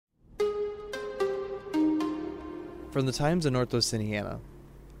From the Times of Northwest Indiana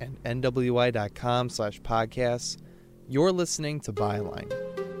and NWI.com/podcasts, you're listening to Byline,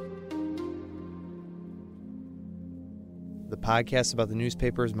 the podcast about the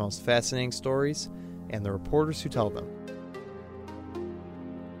newspaper's most fascinating stories and the reporters who tell them.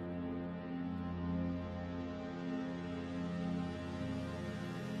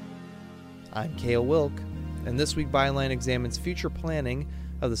 I'm Cale Wilk, and this week Byline examines future planning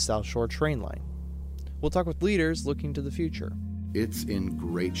of the South Shore train line. We'll talk with leaders looking to the future. It's in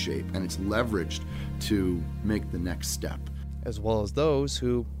great shape, and it's leveraged to make the next step, as well as those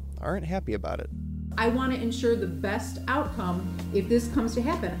who aren't happy about it. I want to ensure the best outcome if this comes to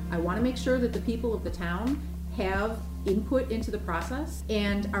happen. I want to make sure that the people of the town have input into the process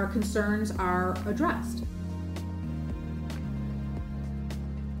and our concerns are addressed.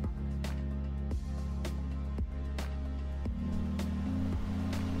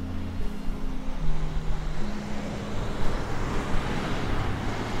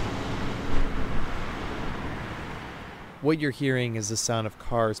 What you're hearing is the sound of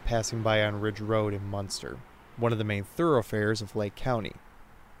cars passing by on Ridge Road in Munster, one of the main thoroughfares of Lake County.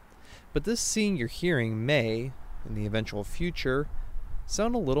 But this scene you're hearing may, in the eventual future,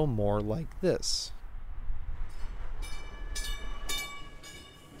 sound a little more like this.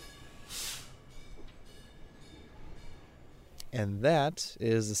 And that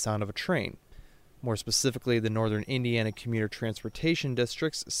is the sound of a train, more specifically the Northern Indiana Commuter Transportation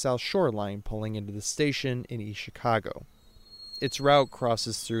District's South Shore line pulling into the station in East Chicago. Its route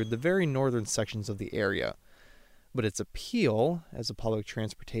crosses through the very northern sections of the area, but its appeal as a public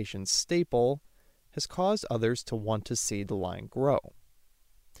transportation staple has caused others to want to see the line grow.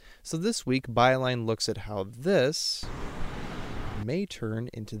 So this week, Byline looks at how this may turn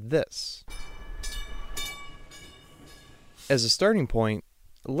into this. As a starting point,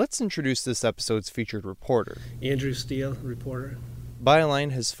 let's introduce this episode's featured reporter. Andrew Steele, reporter.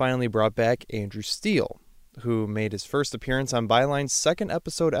 Byline has finally brought back Andrew Steele, who made his first appearance on Byline's second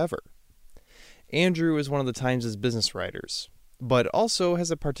episode ever. Andrew is one of the Times' business writers, but also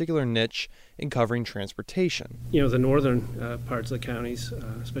has a particular niche in covering transportation. You know, the northern parts of the counties,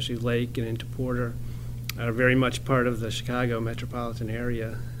 especially Lake and into Porter, are very much part of the Chicago metropolitan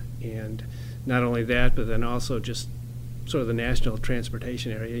area. And not only that, but then also just sort of the national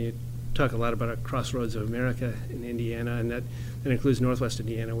transportation area. You talk a lot about a crossroads of America in Indiana, and that includes northwest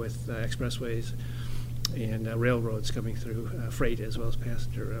Indiana with expressways and railroads coming through, freight as well as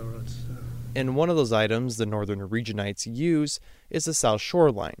passenger railroads. And one of those items the Northern Regionites use is the South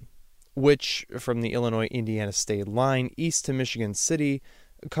Shore line, which, from the Illinois-Indiana state line east to Michigan City,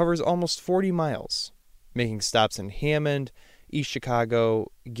 covers almost 40 miles, making stops in Hammond, East Chicago,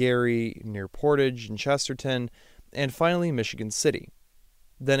 Gary, near Portage and Chesterton, and finally Michigan City.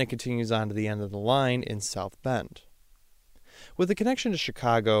 Then it continues on to the end of the line in South Bend. With a connection to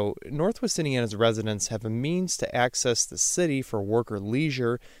Chicago, Northwest Indiana's residents have a means to access the city for work or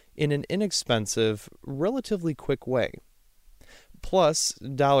leisure in an inexpensive, relatively quick way. Plus,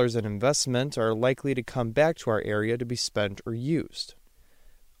 dollars in investment are likely to come back to our area to be spent or used.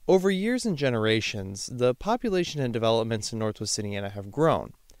 Over years and generations, the population and developments in Northwest Indiana have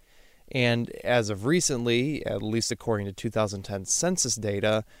grown. And as of recently, at least according to 2010 census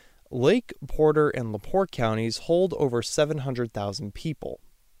data, Lake, Porter, and LaPorte counties hold over 700,000 people.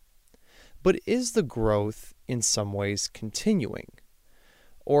 But is the growth in some ways continuing?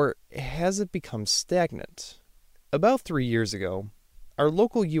 Or has it become stagnant? About 3 years ago, our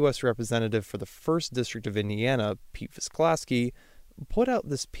local U.S. representative for the 1st District of Indiana, Pete Visclosky, put out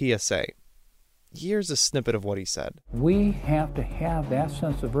this PSA. Here's a snippet of what he said. We have to have that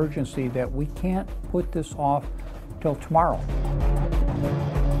sense of urgency that we can't put this off till tomorrow.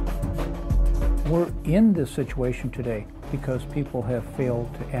 We're in this situation today because people have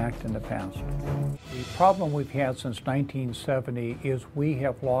failed to act in the past. The problem we've had since 1970 is we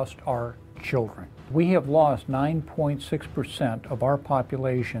have lost our children. We have lost 9.6% of our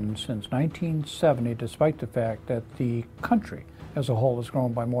population since 1970, despite the fact that the country as a whole has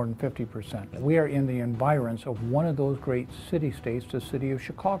grown by more than 50%. We are in the environs of one of those great city-states, the city of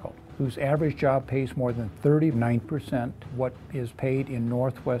Chicago, whose average job pays more than 39% what is paid in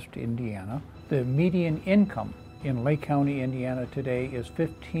Northwest Indiana. The median income in Lake County, Indiana today is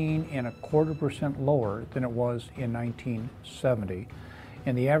 15.25% lower than it was in 1970.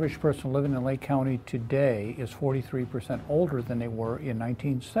 And the average person living in Lake County today is 43% older than they were in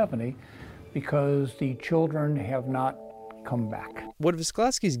 1970 because the children have not come back. What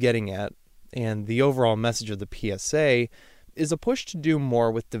Visclosky's getting at, and the overall message of the PSA, is a push to do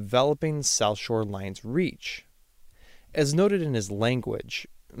more with developing the South Shore Line's reach. As noted in his language,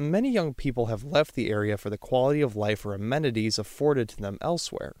 many young people have left the area for the quality of life or amenities afforded to them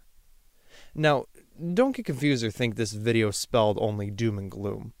elsewhere. Now, don't get confused or think this video spelled only doom and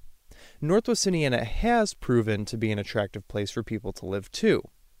gloom. Northwest Indiana has proven to be an attractive place for people to live too.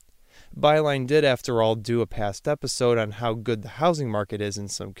 Byline did, after all, do a past episode on how good the housing market is in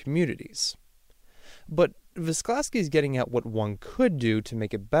some communities. But Visclosky is getting at what one could do to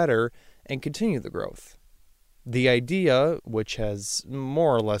make it better and continue the growth. The idea, which has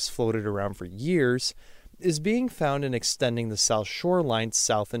more or less floated around for years, is being found in extending the South Shore line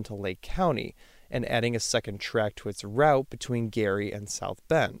south into Lake County and adding a second track to its route between Gary and South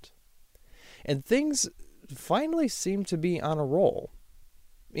Bend. And things finally seem to be on a roll.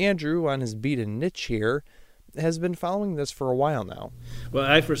 Andrew, on his beat and niche here, has been following this for a while now. Well,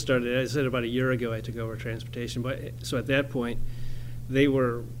 I first started, I said about a year ago I took over transportation, but so at that point they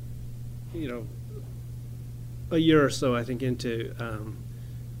were, a year or so I think into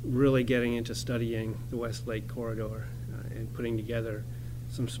really getting into studying the West Lake Corridor and putting together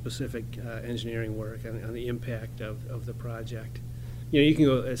some specific engineering work on the impact of the project. You can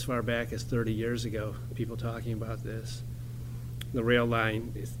go as far back as 30 years ago, people talking about this. The rail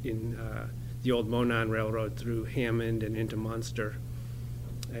line is in the old Monon Railroad through Hammond and into Munster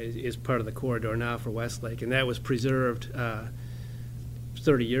is part of the corridor now for Westlake, and that was preserved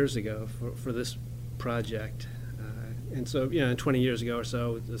 30 years ago for this project. And so, 20 years ago or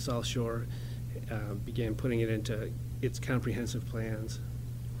so, the South Shore began putting it into its comprehensive plans.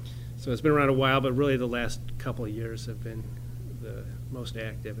 So it's been around a while, but really the last couple of years have been the most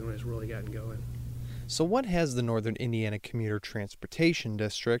active and it's really gotten going. So what has the Northern Indiana Commuter Transportation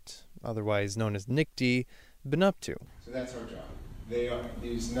District, otherwise known as NICD, been up to? So that's our job.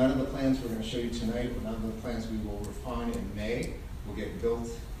 None of the plans we're going to show you tonight, none of the plans we will refine in May will get built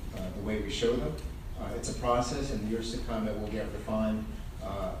the way we show them. It's a process, and in years to come it will get refined,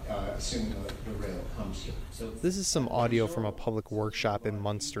 assuming the rail comes here. So this is some audio from a public workshop in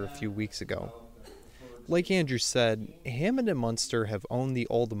Munster a few weeks ago. Like Andrew said, Hammond and Munster have owned the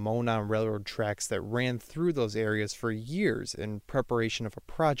old Monon Railroad tracks that ran through those areas for years in preparation of a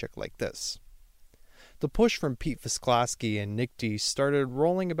project like this. The push from Pete Visclosky and NICD started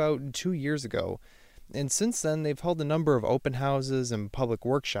rolling about 2 years ago, and since then they've held a number of open houses and public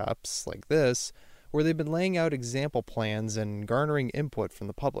workshops, like this, where they've been laying out example plans and garnering input from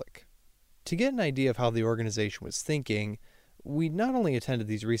the public. To get an idea of how the organization was thinking, we not only attended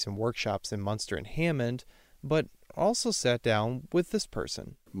these recent workshops in Munster and Hammond, but also sat down with this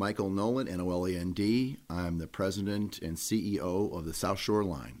person. Michael Noland, N-O-L-A-N-D. I'm the president and CEO of the South Shore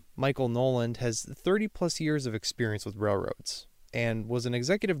Line. Michael Noland has 30-plus years of experience with railroads and was an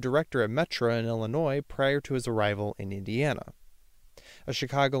executive director at Metra in Illinois prior to his arrival in Indiana. A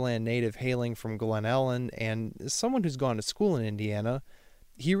Chicagoland native hailing from Glen Ellen and someone who's gone to school in Indiana,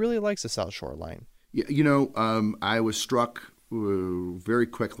 he really likes the South Shore Line. I was struck very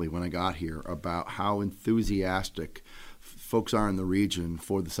quickly when I got here about how enthusiastic folks are in the region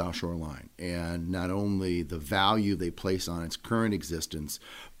for the South Shore Line, and not only the value they place on its current existence,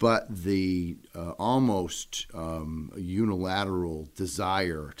 but the almost unilateral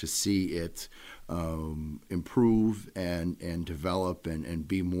desire to see it improve and develop and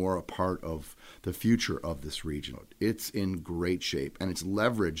be more a part of the future of this region. It's in great shape, and it's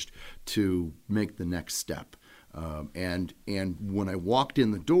leveraged to make the next step. And when I walked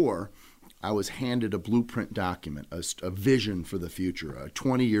in the door, I was handed a blueprint document, a vision for the future, a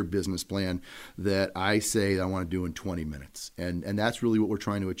 20-year business plan that I say I want to do in 20 minutes. And that's really what we're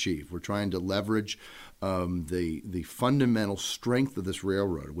trying to achieve. We're trying to leverage the fundamental strength of this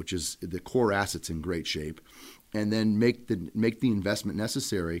railroad, which is the core assets in great shape, and then make the investment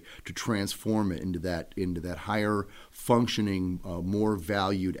necessary to transform it into that higher functioning, more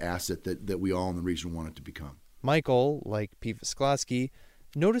valued asset that we all in the region want it to become. Michael, like Pete Visclosky,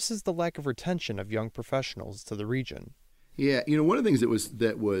 notices the lack of retention of young professionals to the region. Yeah, one of the things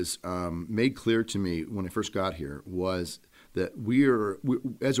that was made clear to me when I first got here was that we're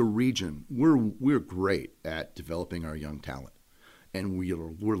as a region, we're great at developing our young talent, and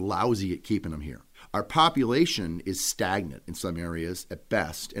we're lousy at keeping them here. Our population is stagnant in some areas at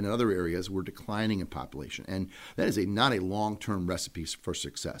best, and in other areas we're declining in population, and that is not a long-term recipe for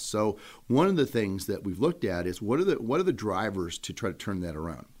success. So one of the things that we've looked at is what are the drivers to try to turn that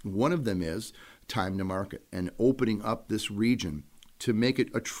around. One of them is time to market and opening up this region to make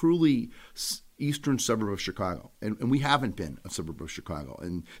it a truly eastern suburb of Chicago. And we haven't been a suburb of Chicago.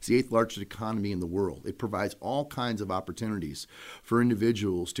 And it's the 8th largest economy in the world. It provides all kinds of opportunities for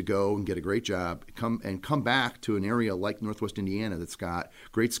individuals to go and get a great job, come back to an area like Northwest Indiana that's got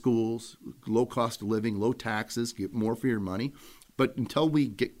great schools, low cost of living, low taxes, get more for your money, But until we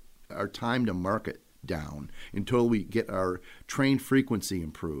get our time to market down, until we get our train frequency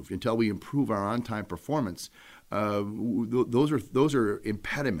improved, until we improve our on-time performance, those are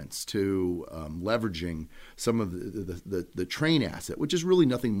impediments to leveraging some of the train asset, which is really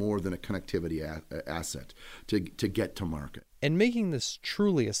nothing more than a connectivity asset to get to market. And making this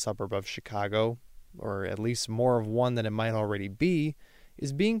truly a suburb of Chicago, or at least more of one than it might already be,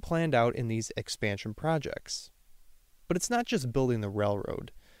 is being planned out in these expansion projects. But it's not just building the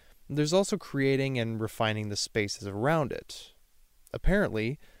railroad. There's also creating and refining the spaces around it.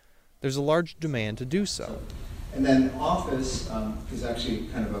 Apparently, there's a large demand to do so. And then office is actually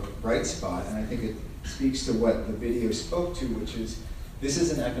kind of a bright spot, and I think it speaks to what the video spoke to, which is this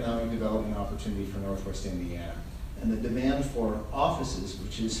is an economic development opportunity for Northwest Indiana. And the demand for offices,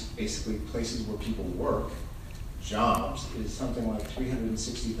 which is basically places where people work, jobs, is something like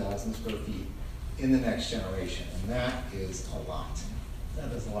 360,000 square feet in the next generation, and that is a lot.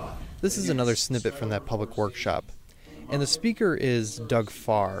 That is a lot. This is another snippet from that public workshop. And the speaker is Doug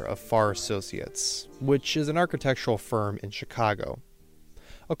Farr of Farr Associates, which is an architectural firm in Chicago.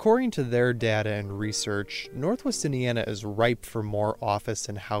 According to their data and research, Northwest Indiana is ripe for more office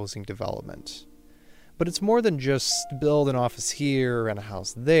and housing development. But it's more than just build an office here and a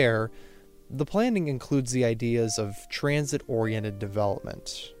house there. The planning includes the ideas of transit-oriented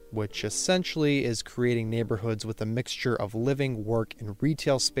development, which essentially is creating neighborhoods with a mixture of living, work, and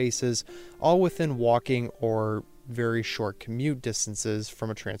retail spaces, all within walking or very short commute distances from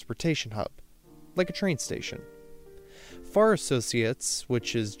a transportation hub, like a train station. Farr Associates,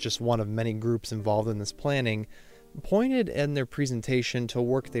 which is just one of many groups involved in this planning, pointed in their presentation to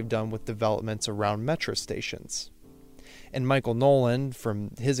work they've done with developments around metro stations. And Michael Nolan,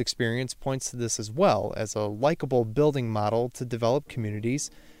 from his experience, points to this as well as a likable building model to develop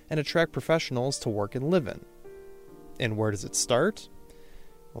communities and attract professionals to work and live in. And where does it start?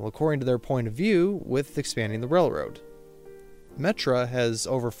 Well, according to their point of view, with expanding the railroad. Metra has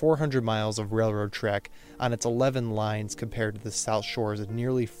over 400 miles of railroad track on its 11 lines compared to the South Shore's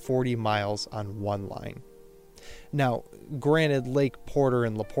nearly 40 miles on one line. Now, granted, Lake Porter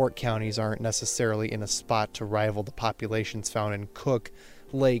and LaPorte counties aren't necessarily in a spot to rival the populations found in Cook,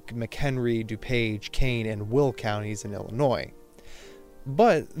 Lake, McHenry, DuPage, Kane, and Will counties in Illinois.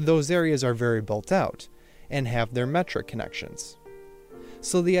 But those areas are very built out and have their metric connections.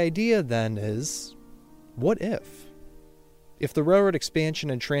 So the idea then is, what if? If the railroad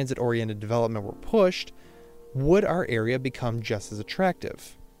expansion and transit-oriented development were pushed, would our area become just as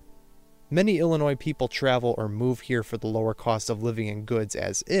attractive? Many Illinois people travel or move here for the lower cost of living and goods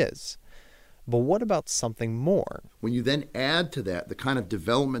as is. But what about something more? When you then add to that the kind of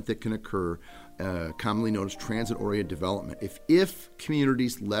development that can occur, commonly known as transit-oriented development, if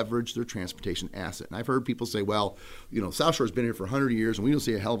communities leverage their transportation asset. And I've heard people say, well, South Shore's been here for 100 years and we don't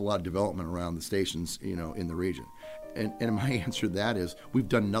see a hell of a lot of development around the stations, in the region. And my answer to that is we've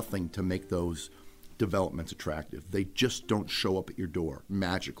done nothing to make those developments attractive. They just don't show up at your door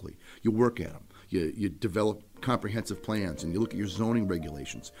magically. You work at them. You develop comprehensive plans and you look at your zoning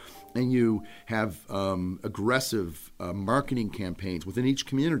regulations and you have aggressive marketing campaigns within each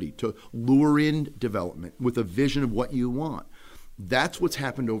community to lure in development with a vision of what you want. That's what's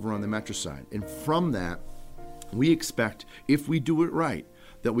happened over on the metro side. And from that, we expect, if we do it right,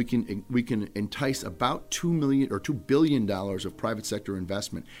 that we can entice about $2 billion of private sector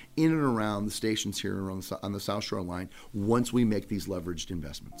investment in and around the stations here on the South Shore line once we make these leveraged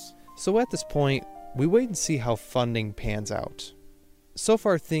investments. So at this point, we wait and see how funding pans out. So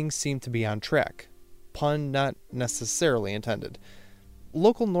far, things seem to be on track. Pun not necessarily intended.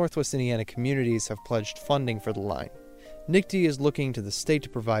 Local Northwest Indiana communities have pledged funding for the line. NICD is looking to the state to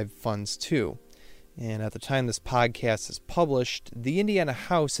provide funds too. And at the time this podcast is published, the Indiana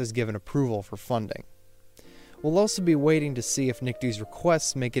House has given approval for funding. We'll also be waiting to see if NICD's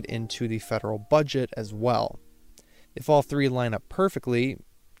requests make it into the federal budget as well. If all three line up perfectly,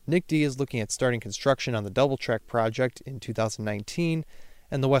 NICD is looking at starting construction on the Double Track project in 2019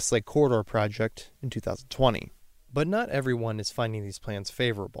 and the Westlake Corridor project in 2020. But not everyone is finding these plans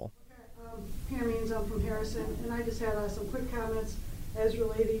favorable. Pam Means, I'm from Harrison, and I just had some quick comments as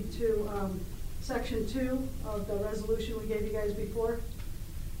related to Section 2 of the resolution we gave you guys before.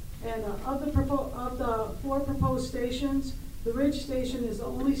 And of the 4 proposed stations, the Ridge Station is the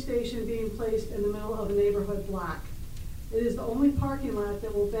only station being placed in the middle of a neighborhood block. It is the only parking lot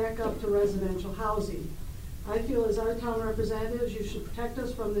that will back up to residential housing. I feel as our town representatives, you should protect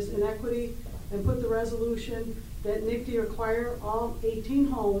us from this inequity and put the resolution that NICD require all 18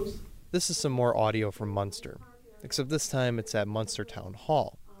 homes. This is some more audio from Munster, except this time it's at Munster Town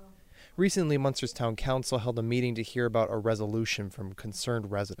Hall. Recently, Munster's Town Council held a meeting to hear about a resolution from concerned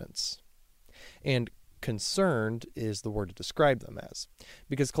residents. And concerned is the word to describe them as,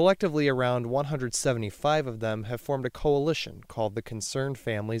 because collectively around 175 of them have formed a coalition called the Concerned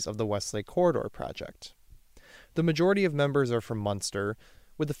Families of the Westlake Corridor Project. The majority of members are from Munster,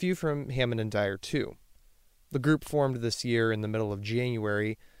 with a few from Hammond and Dyer too. The group formed this year in the middle of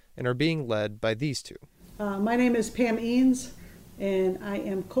January and are being led by these two. My name is Pam Eanes, and I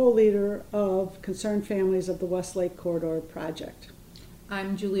am co-leader of Concerned Families of the Westlake Corridor Project.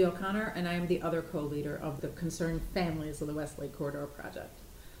 I'm Julie O'Connor, and I am the other co-leader of the Concerned Families of the Westlake Corridor Project.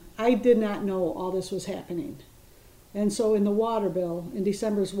 I did not know all this was happening. And so in the water bill, in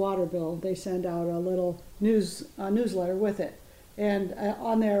December's water bill, they send out a little newsletter with it. And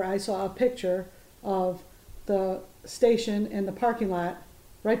on there I saw a picture of the station and the parking lot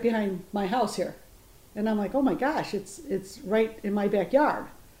right behind my house here. And I'm like, oh my gosh, it's right in my backyard.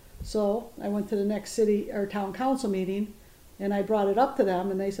 So I went to the next city or town council meeting and I brought it up to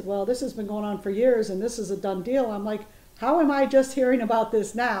them and they said, well, this has been going on for years and this is a done deal. I'm like, how am I just hearing about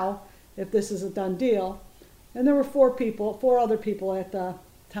this now if this is a done deal? And there were four other people at the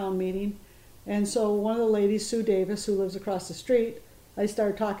town meeting. And so one of the ladies, Sue Davis, who lives across the street, I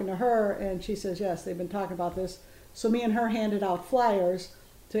started talking to her and she says, yes, they've been talking about this. So me and her handed out flyers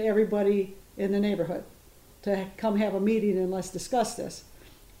to everybody in the neighborhood to come have a meeting and let's discuss this.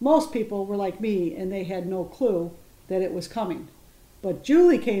 Most people were like me and they had no clue that it was coming. But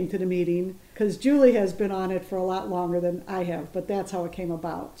Julie came to the meeting because Julie has been on it for a lot longer than I have, but that's how it came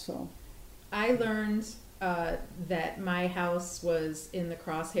about. So I learned that my house was in the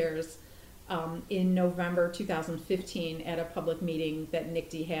crosshairs in November 2015 at a public meeting that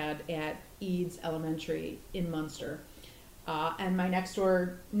NICD had at Eads Elementary in Munster. And my next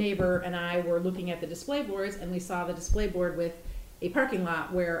door neighbor and I were looking at the display boards and we saw the display board with a parking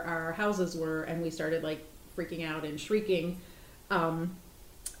lot where our houses were and we started like freaking out and shrieking. You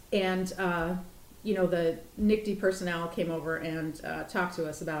know, the NICD personnel came over and talked to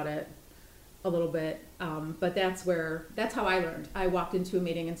us about it a little bit, but that's how I learned. I walked into a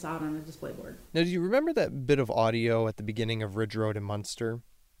meeting and saw it on a display board. Now, do you remember that bit of audio at the beginning of Ridge Road in Munster?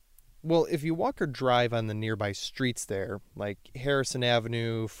 Well, if you walk or drive on the nearby streets there, like Harrison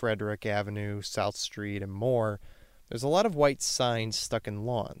Avenue, Frederick Avenue, South Street, and more, there's a lot of white signs stuck in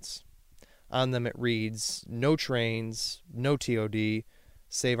lawns. On them it reads, "No trains, no TOD,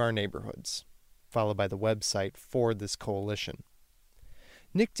 save our neighborhoods," followed by the website for this coalition.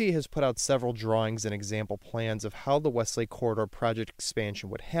 NICD has put out several drawings and example plans of how the Westlake Corridor project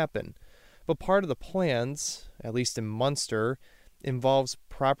expansion would happen, but part of the plans, at least in Munster, involves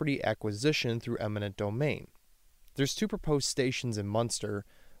property acquisition through eminent domain. There's two proposed stations in Munster,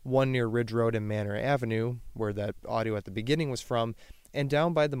 one near Ridge Road and Manor Avenue, where that audio at the beginning was from, and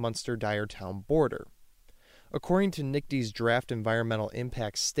down by the Munster-Dyer town border. According to NICD's draft environmental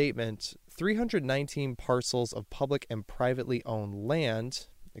impact statement, 319 parcels of public and privately owned land,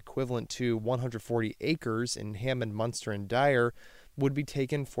 equivalent to 140 acres in Hammond, Munster, and Dyer, would be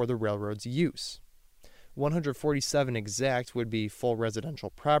taken for the railroad's use. 147 exact would be full residential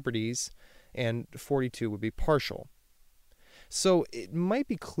properties, and 42 would be partial. So it might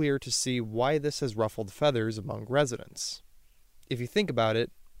be clear to see why this has ruffled feathers among residents. If you think about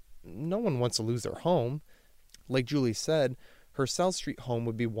it, no one wants to lose their home. Like Julie said, her South Street home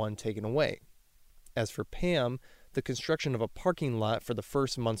would be one taken away. As for Pam, the construction of a parking lot for the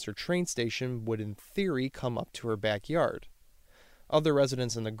first Munster train station would in theory come up to her backyard. Other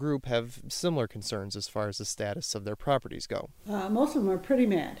residents in the group have similar concerns as far as the status of their properties go. Most of them are pretty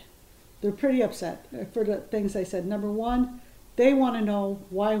mad. They're pretty upset for the things I said. Number one, they want to know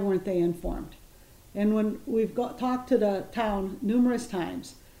why weren't they informed. And when we've talked to the town numerous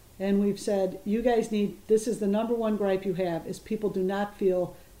times, and we've said, you guys this is the number one gripe you have, is people do not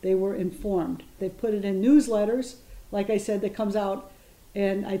feel they were informed. They've put it in newsletters, like I said, that comes out,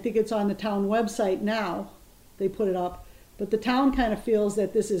 and I think it's on the town website now, they put it up, but the town kind of feels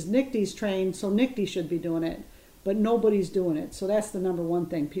that this is NICD's train, so NICD should be doing it, but nobody's doing it, so that's the number one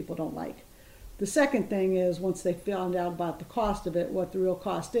thing people don't like. The second thing is, once they found out about the cost of it, what the real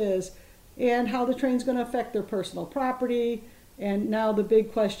cost is, and how the train's going to affect their personal property. And now the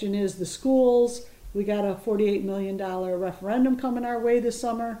big question is the schools. We got a $48 million referendum coming our way this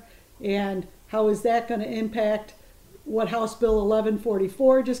summer. And how is that going to impact what House Bill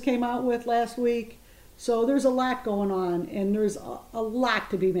 1144 just came out with last week? So there's a lot going on, and there's a lot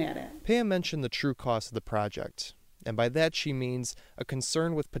to be mad at. Pam mentioned the true cost of the project. And by that she means a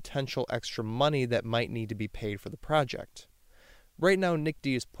concern with potential extra money that might need to be paid for the project. Right now,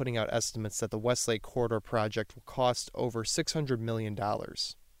 NICD is putting out estimates that the Westlake Corridor project will cost over $600 million.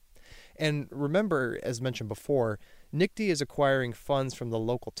 And remember, as mentioned before, NICD is acquiring funds from the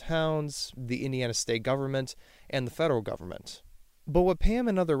local towns, the Indiana state government, and the federal government. But what Pam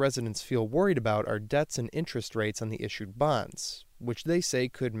and other residents feel worried about are debts and interest rates on the issued bonds, which they say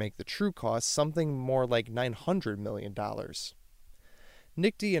could make the true cost something more like $900 million.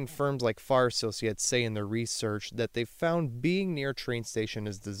 NICD and firms like Farr Associates say in their research that they've found being near a train station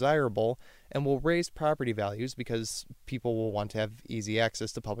is desirable and will raise property values because people will want to have easy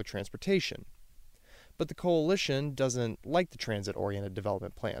access to public transportation. But the coalition doesn't like the transit-oriented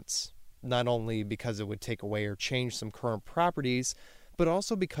development plans, not only because it would take away or change some current properties, but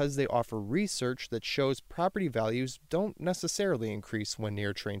also because they offer research that shows property values don't necessarily increase when near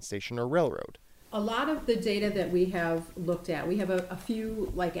a train station or railroad. A lot of the data that we have looked at, we have a few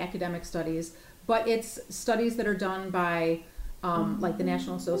like academic studies, but it's studies that are done by like the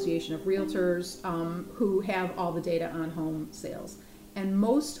National Association of Realtors, who have all the data on home sales. And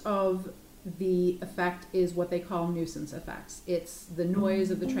most of the effect is what they call nuisance effects. It's the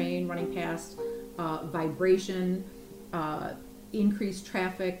noise of the train running past, vibration, increased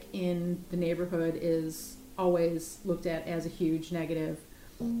traffic in the neighborhood is always looked at as a huge negative.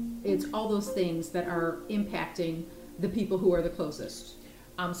 It's all those things that are impacting the people who are the closest.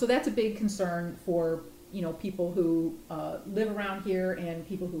 So that's a big concern for people who live around here and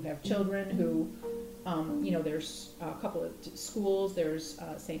people who have children who, there's a couple of schools. There's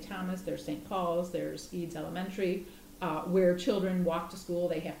St. Thomas, there's St. Paul's, there's Eads Elementary, where children walk to school.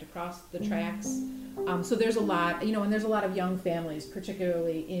 They have to cross the tracks. So there's a lot, and there's a lot of young families,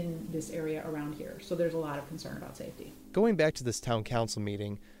 particularly in this area around here. So there's a lot of concern about safety. Going back to this town council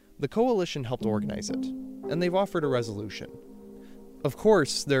meeting, the coalition helped organize it, and they've offered a resolution. Of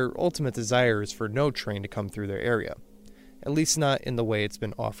course, their ultimate desire is for no train to come through their area, at least not in the way it's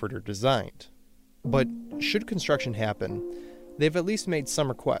been offered or designed. But should construction happen, they've at least made some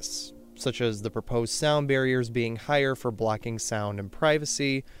requests, such as the proposed sound barriers being higher for blocking sound and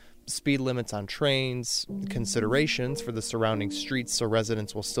privacy, speed limits on trains, considerations for the surrounding streets so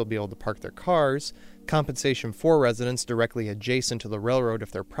residents will still be able to park their cars, compensation for residents directly adjacent to the railroad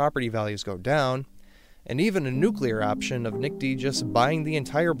if their property values go down, and even a nuclear option of NICD just buying the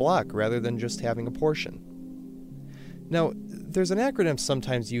entire block rather than just having a portion. Now, there's an acronym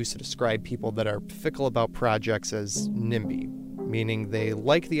sometimes used to describe people that are fickle about projects as NIMBY, meaning they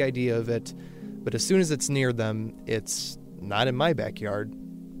like the idea of it, but as soon as it's near them, it's not in my backyard.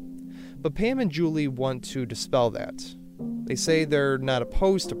 But Pam and Julie want to dispel that. They say they're not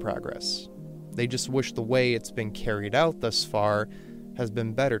opposed to progress. They just wish the way it's been carried out thus far has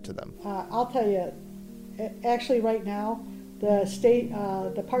been better to them. I'll tell you, actually right now,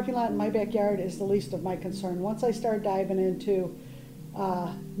 the parking lot in my backyard is the least of my concern. Once I start diving into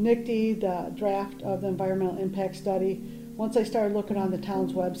NICD, the draft of the environmental impact study, once I started looking on the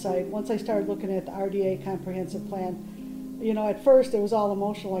town's website, once I started looking at the RDA comprehensive plan, at first it was all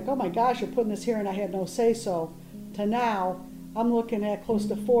emotional, like, oh my gosh, you're putting this here and I had no say-so, to now I'm looking at close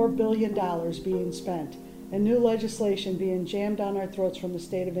to $4 billion being spent and new legislation being jammed down our throats from the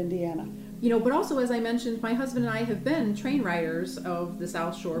state of Indiana. But also, as I mentioned, my husband and I have been train riders of the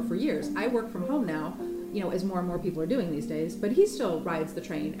South Shore for years. I work from home now, as more and more people are doing these days, but he still rides the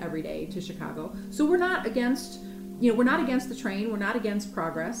train every day to Chicago. So we're not against, we're not against the train, we're not against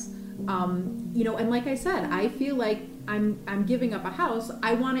progress. And like I said, I feel like I'm giving up a house.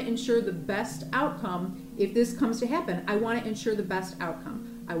 I want to ensure the best outcome. If this comes to happen, I want to ensure the best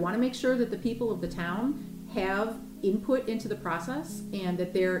outcome. I want to make sure that the people of the town have input into the process and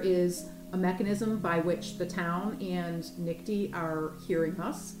that there is a mechanism by which the town and NICD are hearing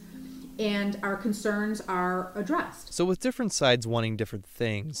us and our concerns are addressed. So with different sides wanting different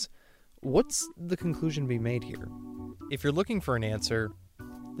things, what's the conclusion to be made here? If you're looking for an answer,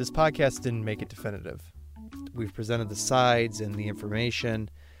 this podcast didn't make it definitive. We've presented the sides and the information,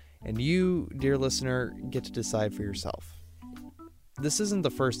 and you, dear listener, get to decide for yourself. This isn't the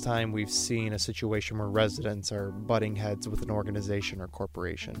first time we've seen a situation where residents are butting heads with an organization or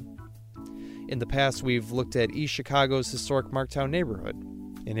corporation. In the past, we've looked at East Chicago's historic Marktown neighborhood,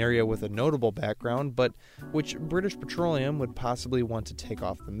 an area with a notable background, but which British Petroleum would possibly want to take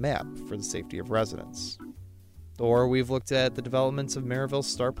off the map for the safety of residents. Or we've looked at the developments of Maryville's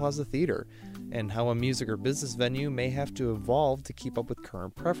Star Plaza Theater and how a music or business venue may have to evolve to keep up with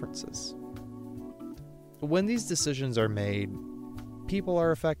current preferences. When these decisions are made, people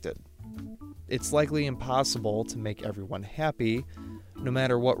are affected. It's likely impossible to make everyone happy, no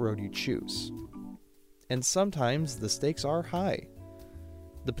matter what road you choose. And sometimes the stakes are high.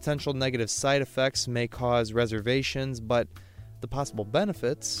 The potential negative side effects may cause reservations, but the possible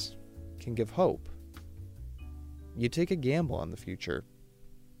benefits can give hope. You take a gamble on the future,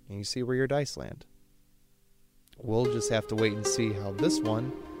 and you see where your dice land. We'll just have to wait and see how this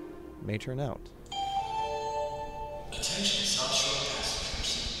one may turn out. Attention South Shore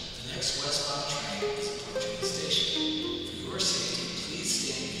passengers. The next westbound train is approaching the station. For your safety, please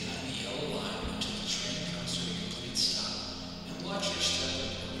stand behind the yellow line until the train comes to a complete stop. And watch your step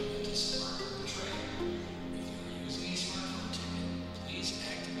when moving into smart the train. If you are using a smartphone ticket, please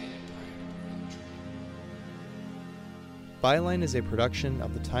activate it prior to boarding the train. Byline is a production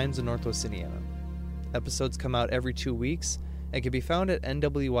of the Times of Northwest Indiana. Episodes come out every 2 weeks and can be found at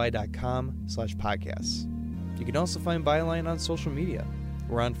nwi.com/podcasts. You can also find Byline on social media.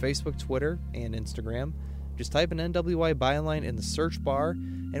 We're on Facebook, Twitter, and Instagram. Just type in NWI Byline in the search bar,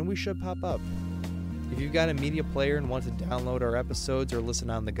 and we should pop up. If you've got a media player and want to download our episodes or listen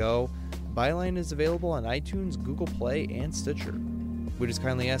on the go, Byline is available on iTunes, Google Play, and Stitcher. We just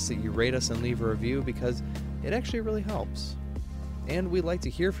kindly ask that you rate us and leave a review because it actually really helps. And we'd like to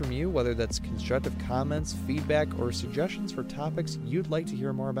hear from you, whether that's constructive comments, feedback, or suggestions for topics you'd like to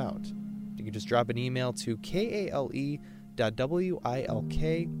hear more about. You can just drop an email to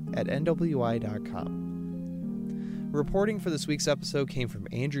kale.wilk@nwi.com. Reporting for this week's episode came from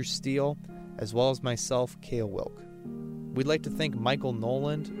Andrew Steele, as well as myself, Cale Wilk. We'd like to thank Michael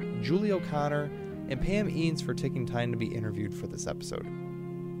Noland, Julie O'Connor, and Pam Eanes for taking time to be interviewed for this episode.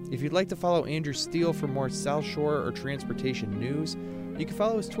 If you'd like to follow Andrew Steele for more South Shore or transportation news, you can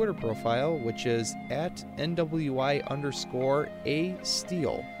follow his Twitter profile, which is at NWI_A-Steele,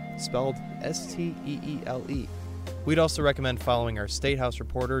 spelled Steele. We'd also recommend following our State House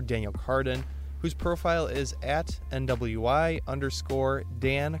reporter, Daniel Carden, whose profile is at NWI_Dan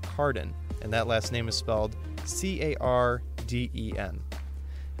Carden, and that last name is spelled Carden.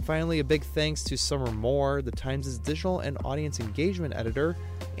 Finally, a big thanks to Summer Moore, the Times' digital and audience engagement editor,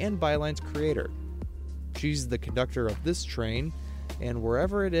 and Byline's creator. She's the conductor of this train, and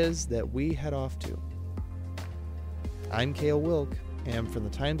wherever it is that we head off to. I'm Cale Wilk, and from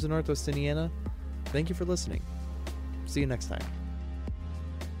the Times of Northwest Indiana, thank you for listening. See you next time.